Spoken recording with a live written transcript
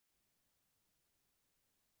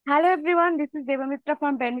Hello everyone, this is Devamitra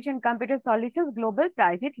from Permission Computer Solutions Global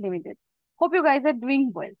Private Limited. Hope you guys are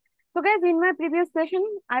doing well. So guys, in my previous session,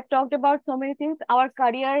 I've talked about so many things. Our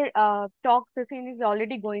career talk session is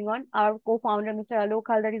already going on. Our co-founder, Mr. Alok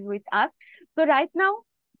Halder, is with us. So right now,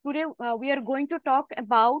 today we are going to talk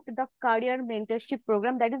about the career mentorship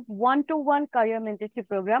program, that is one-to-one career mentorship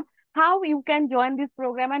program. How you can join this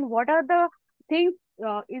program and what are the things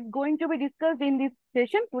is going to be discussed in this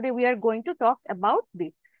session. Today we are going to talk about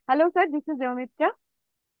this. Hello, sir. This is Devamitra.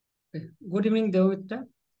 Good evening, Devamitra,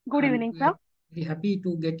 Good and evening, we sir. are very happy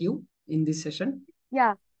to get you in this session.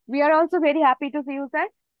 Yeah, we are also very happy to see you, sir.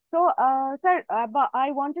 So, sir, but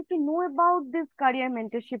I wanted to know about this career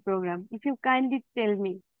mentorship program. If you kindly tell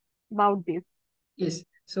me about this. Yes,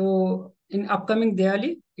 so in upcoming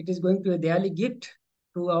Diwali, it is going to be a Diwali gift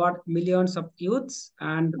to our millions of youths,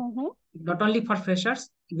 and Mm-hmm. not only for freshers,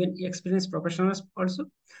 even experienced professionals also.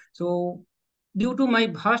 So, due to my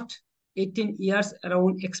vast 18 years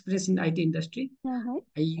around experience in IT industry, Mm-hmm.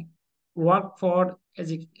 I work for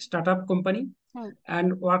as a startup company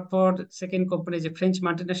and work for the second company as a French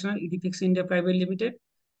multinational, Edifix India Private Limited.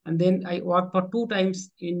 And then I worked for 2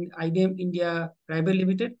 times in IBM India Private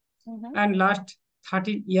Limited. Mm-hmm. And last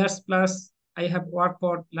 13 years plus, I have worked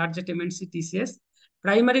for largest MNC TCS.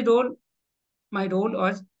 Primary role, my role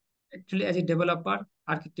was actually as a developer,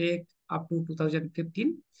 architect up to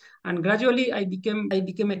 2015. And gradually I became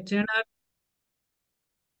a trainer.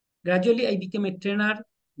 Gradually, I became a trainer,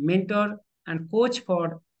 mentor, and coach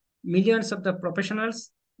for millions of the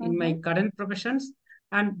professionals in Mm-hmm. my current professions.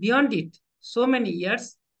 And beyond it, so many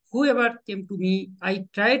years, whoever came to me, I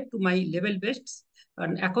tried to my level best.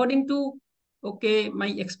 And according to, okay, my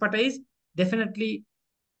expertise, definitely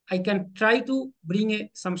I can try to bring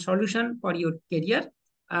some solution for your career.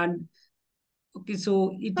 And okay,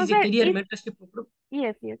 so it So, is a sir, career if mentorship program.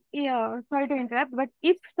 yes, yeah, sorry to interrupt, but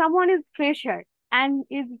if someone is fresher and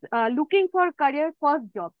is looking for career first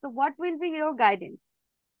job, so what will be your guidance?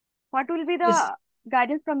 What will be Yes, the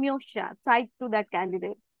guidance from your side to that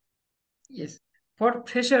candidate? yes. For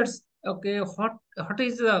freshers, okay, what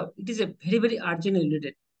is it is a very urgent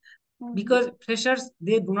related Mm-hmm. because freshers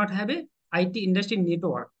they do not have a IT industry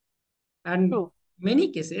network, and True,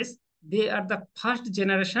 many cases they are the first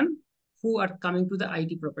generation who are coming to the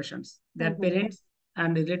IT professions. Their mm-hmm. parents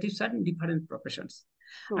and relatives are in different professions,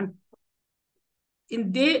 True.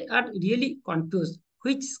 and they are really confused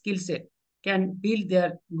which skill set can build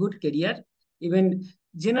their good career. Even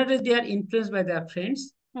generally, they are influenced by their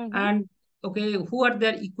friends Mm-hmm. and okay, who are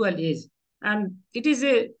their equal age. And it is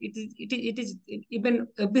even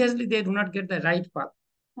obviously they do not get the right path,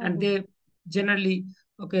 and Mm-hmm. they generally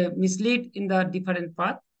okay mislead in the different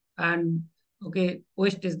path and okay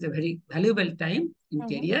waste is the very valuable time in Mm-hmm.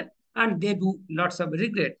 career and they do lots of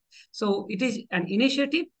regret. So it is an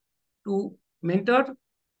initiative to mentor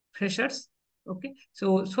freshers. Okay,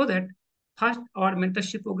 so that first our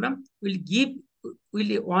mentorship program will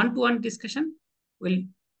a one-to-one discussion will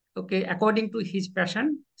okay according to his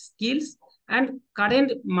passion, skills, and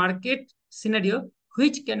current market scenario,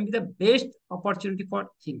 which can be the best opportunity for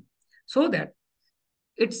him, so that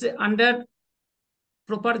it's under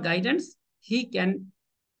proper guidance he can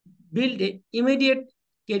build a immediate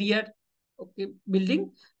career okay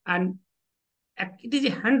building. And it is a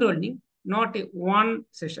hand holding, not a one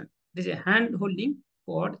session. It is a hand holding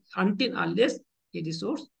for until unless a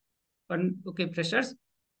resource and okay freshers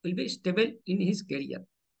will be stable in his career.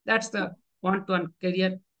 That's the one-to-one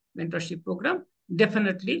career mentorship program.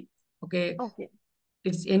 Definitely, okay. Okay.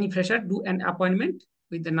 It's any fresher do an appointment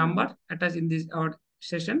with the Mm-hmm. number attached in this our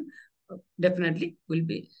session. Definitely will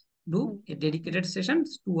be do Mm-hmm. a dedicated session,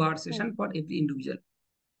 2 hour Mm-hmm. session for every individual.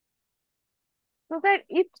 So that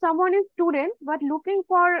if someone is student but looking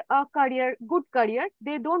for a career, good career,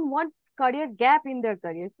 they don't want career gap in their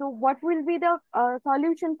career. So what will be the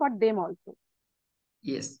solution for them also?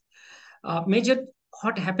 Yes. Major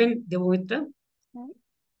what happened, Devamitra? Mm-hmm.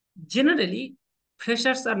 Generally,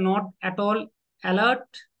 freshers are not at all alert,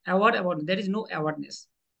 aware about there is no awareness.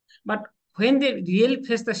 But when they really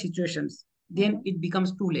face the situations, then Mm-hmm. it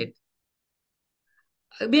becomes too late.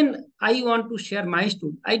 When I want to share my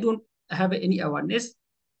story, I don't have any awareness.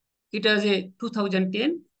 It was a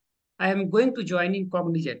 2010. I am going to join in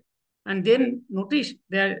Cognizant. And then notice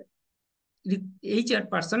their HR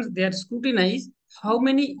persons, they are scrutinize how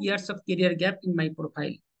many years of career gap in my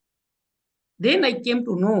profile. Then I came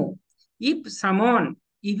to know if someone,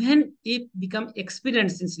 even if become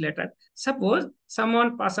experienced since later, suppose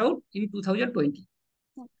someone pass out in 2020,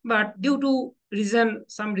 but due to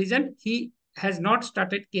some reason, he has not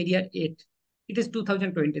started career yet. It is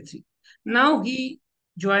 2023. Now he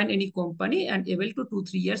join any company and able to 2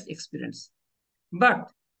 3 years experience. But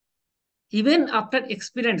even after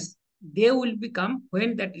experience, they will become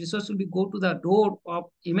when that resource will be go to the door of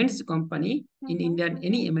MNC company in India,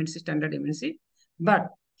 any MNC standard MNC, but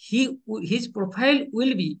his profile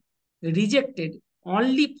will be rejected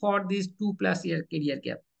only for this 2+ year career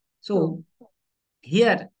gap. So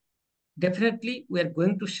here definitely we are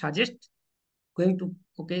going to suggest, going to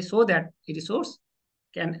so that a resource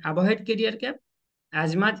can avoid career gap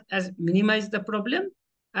as much as minimize the problem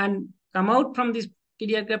and come out from this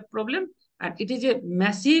career gap problem. And it is a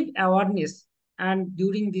massive awareness, and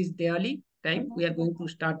during this daily time we are going to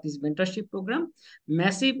start this mentorship program,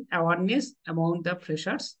 massive awareness among the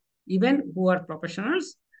freshers, even who are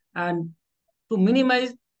professionals, and to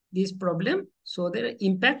minimize this problem so their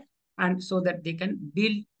impact, and so that they can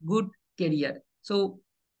build good career. So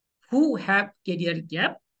who have career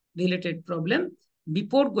gap related problem,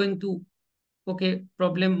 before going to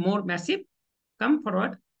problem more massive, come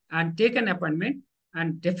forward and take an appointment,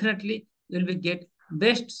 and definitely you will be get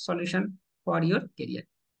best solution for your career.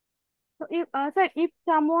 So sir, if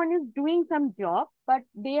someone is doing some job, but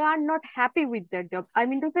they are not happy with their job, I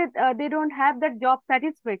mean to say, they don't have that job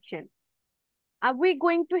satisfaction, are we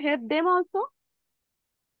going to help them also?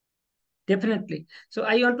 Definitely. So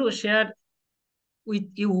I want to share with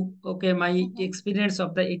you, my experience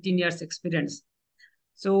of the 18 years experience.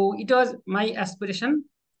 So it was my aspiration.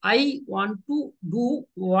 I want to do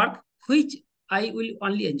work which I will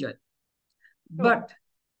only enjoy. True. But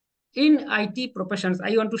in IT professions,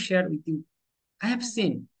 I want to share with you. I have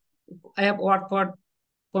seen, I have worked for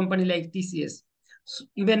company like TCS. So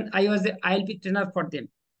even I was the ILP trainer for them.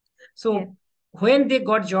 Yes. So when they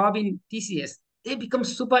got job in TCS, they become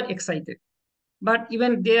super excited. But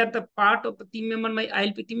even they are the part of the team member, my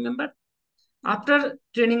ILP team member. After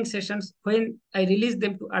training sessions, when I released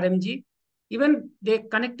them to RMG, even they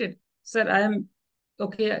connected, sir, I am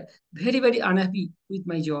very, very unhappy with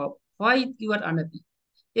my job. Why you are unhappy?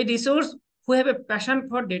 A resource who have a passion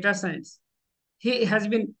for data science, he has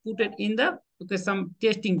been put in the some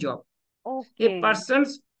testing job. A Okay.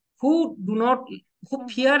 persons who do not, who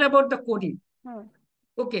fear about the coding.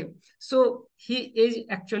 Okay, so he is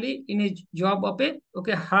actually in a job of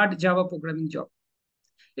a hard Java programming job.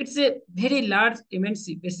 It's a very large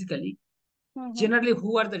MNC basically. Generally,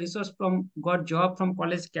 who are the resource from got job from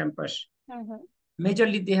college campus?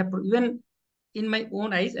 Majorly, they have, even in my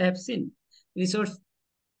own eyes, I have seen resource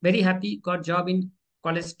very happy got job in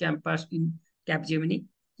college campus in Capgemini,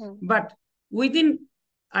 but within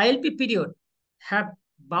ILP period have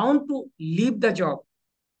bound to leave the job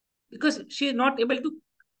because she is not able to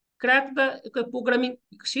crack the programming.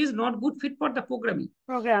 She is not good fit for the programming.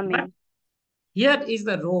 But Programming. here is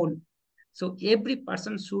the role. So every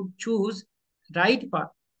person should choose right path.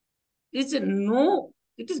 It's no,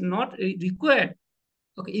 it is not required.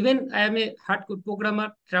 Okay, even I am a hardcore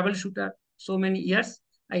programmer, troubleshooter, so many years.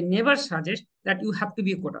 I never suggest that you have to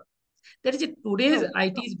be a coder. That is today's True.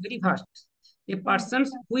 IT is very fast. A person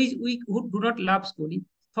who is weak, who do not love coding,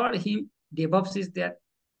 for him DevOps is there,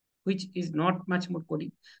 which is not much more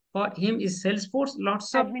coding. For him is Salesforce,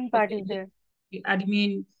 lots of Admin part is there.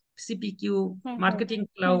 admin, CPQ, marketing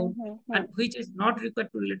cloud, and which is not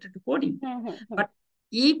required to related to coding. But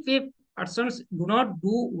if a persons do not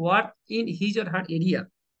do work in his or her area,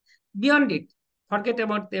 beyond it, forget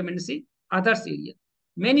about the MNC, others area.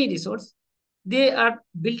 Many resources, they are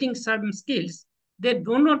building some skills. They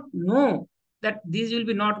do not know that these will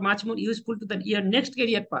be not much more useful to the year next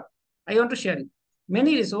career path. I want to share it.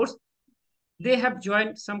 Many resources, they have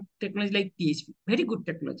joined some technology like PHP, very good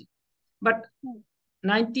technology. But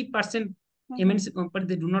 90% MNC company,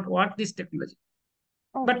 they do not work this technology.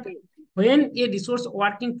 But when a resource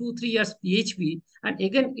working 2 3 years PHP, and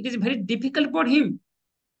again, it is very difficult for him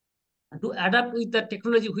to adapt with the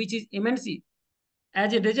technology which is MNC.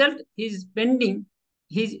 As a result, he is spending,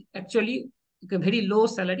 he's actually a very low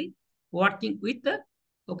salary working with the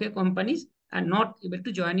companies and not able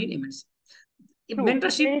to join in MNC. True.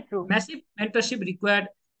 Mentorship, Very true. massive mentorship required,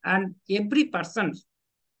 and every person,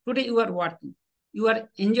 today you are working, you are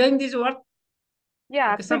enjoying this work.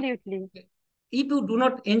 Yeah, Some, absolutely. if you do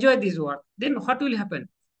not enjoy this work, then what will happen?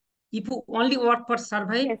 If you only work for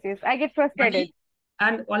survive Yes, yes. I get frustrated money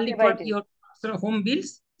and only day by for day. your home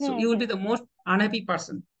bills, so you will be the most unhappy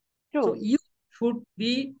person. So True. you should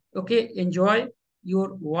be enjoy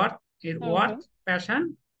your work,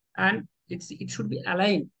 passion, and it should be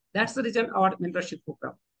aligned. That's the reason our mentorship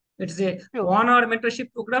program. It's a True. 1 hour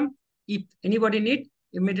mentorship program. If anybody need,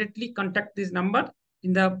 immediately contact this number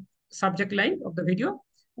in the subject line of the video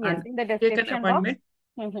Yes, and in the take an description box.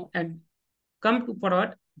 appointment and come to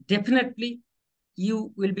forward. Definitely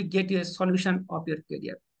you will be get a solution of your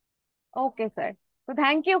career. Okay, sir. So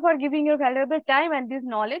thank you for giving your valuable time and this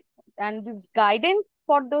knowledge and this guidance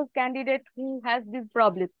for those candidates who has these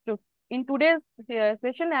problems. So in today's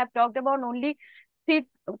session, I have talked about only three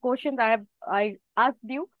questions I asked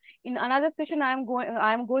you. In another session, I am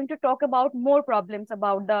going to talk about more problems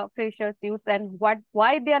about the freshers youth and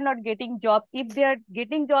why they are not getting jobs. If they are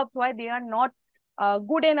getting jobs, why they are not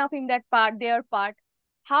good enough in that part, their part.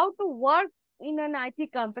 How to work in an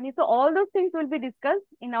IT company. So all those things will be discussed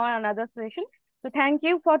in our another session. So thank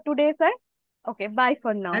you for today, sir. Okay, bye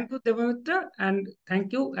for now. Thank you, Devamitra, and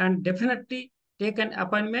thank you. And definitely take an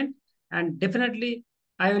appointment. And definitely,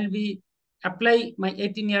 I will be apply my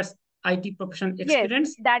 18 years IT profession Yes,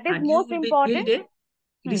 experience, that is and you most will be important. build a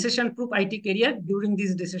Hmm. recession-proof IT career during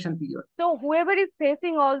this recession period. So whoever is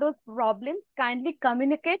facing all those problems, kindly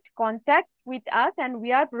communicate, contact with us, and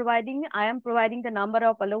I am providing the number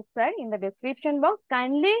of Alok sir in the description box.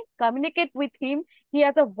 Kindly communicate with him. He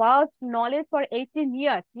has a vast knowledge for 18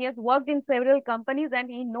 years. He has worked in several companies and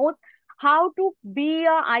he knows how to be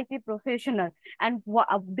a IT professional. And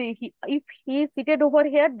if he is seated over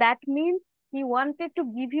here, that means he wanted to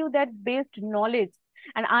give you that best knowledge.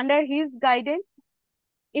 And under his guidance,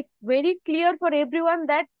 it's very clear for everyone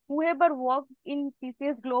that whoever works in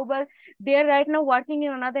PCS Global, they are right now working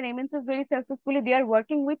in another MNCs very successfully. They are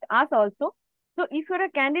working with us also. So if you're a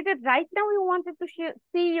candidate right now, you wanted to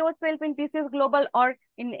see yourself in PCS Global or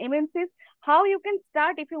in MNCs, how you can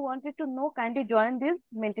start if you wanted to know, kindly join this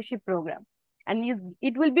mentorship program. And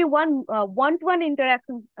it will be one-to-one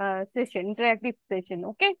interaction session, interactive session.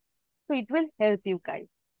 Okay, so it will help you guys.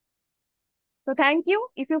 So thank you.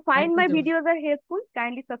 If you Thank find you, my Devamitra. videos are helpful,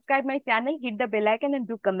 kindly subscribe my channel, hit the bell icon and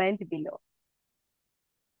do comment below.